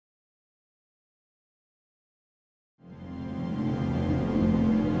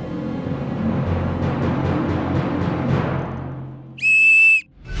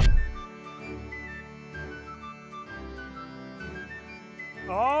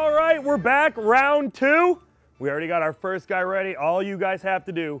All right, we're back, round 2. We already got our first guy ready. All you guys have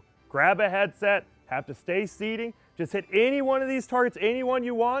to do, grab a headset, have to stay seating, just hit any one of these targets, any one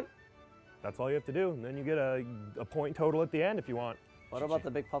you want. That's all you have to do, and then you get a point total at the end if you want. What about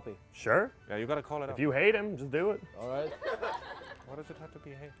the big puppy? Sure. Yeah, you gotta call it out. If you hate him, just do it. All right. Why does it have to be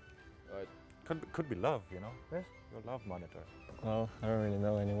hate? All right. Could be love, you know? Yes. Your love monitor. Oh, I don't really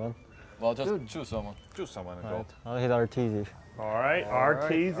know anyone. Well, just choose someone. Choose someone and All right, go. I'll hit Arteezy. All right,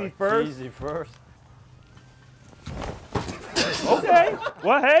 Arteezy first. Easy first. Okay.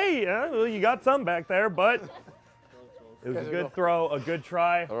 Well, hey, well, you got some back there, but it was a good throw, a good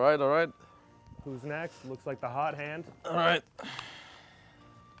try. All right, all right. Who's next? Looks like the hot hand. All right.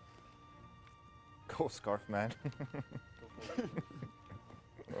 Go, Scarf Man.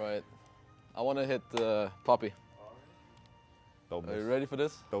 All right. I want to hit Poppy. Don't miss. Are you ready for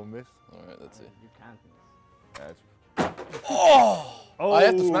this? Don't miss. All right, let's see. You can't miss. Oh! Oh! I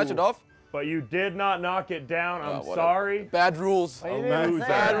have to smash it off? But you did not knock it down. I'm whatever. sorry. Bad rules. A loser.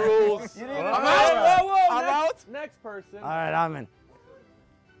 Bad rules. You I'm didn't out. Whoa, I'm out. Next person. All right, I'm in.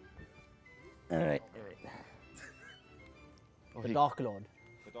 All right. The Dark Lord.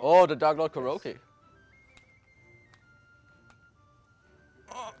 Oh, the Dark Lord Karaoke.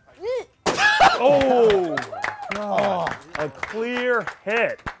 Oh! Oh, A clear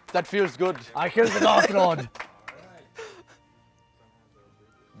hit. That feels good. I killed the Dark Lord.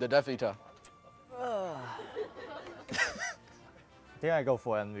 The Death Eater. I think I go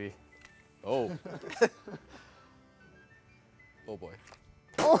for envy. Oh. Oh boy.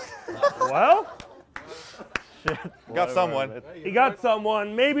 Well, Got someone. he got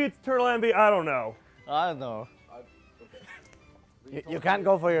someone. Maybe it's Turtle Envy. I don't know. I don't know. You can't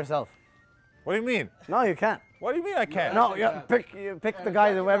go for yourself. What do you mean? No, you can't. What do you mean I can't? No, you pick the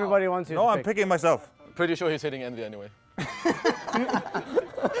guy that everybody wants you No, to I'm pick. picking myself. Pretty sure he's hitting Envy anyway.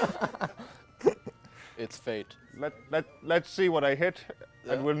 It's fate. Let's see what I hit,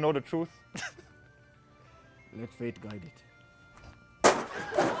 Yeah. and we'll know the truth. Let fate guide it.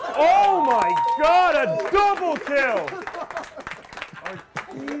 Oh my God! A double kill.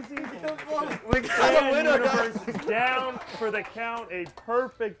 We got a winner, guys. Universe is down for the count. A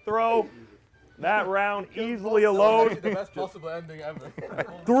perfect throw. That round easily alone. The best possible ending ever.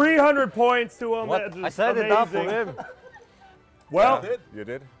 300 points to him. What? That's just I said it up for amazing. him. Well, You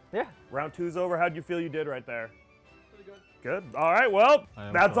did? Yeah. round 2's over. How'd you feel you did right there? Pretty good. Good. All right. Well, I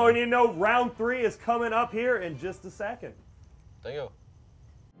am that's all sorry. you need to know. Round 3 is coming up here in just a second. Thank you.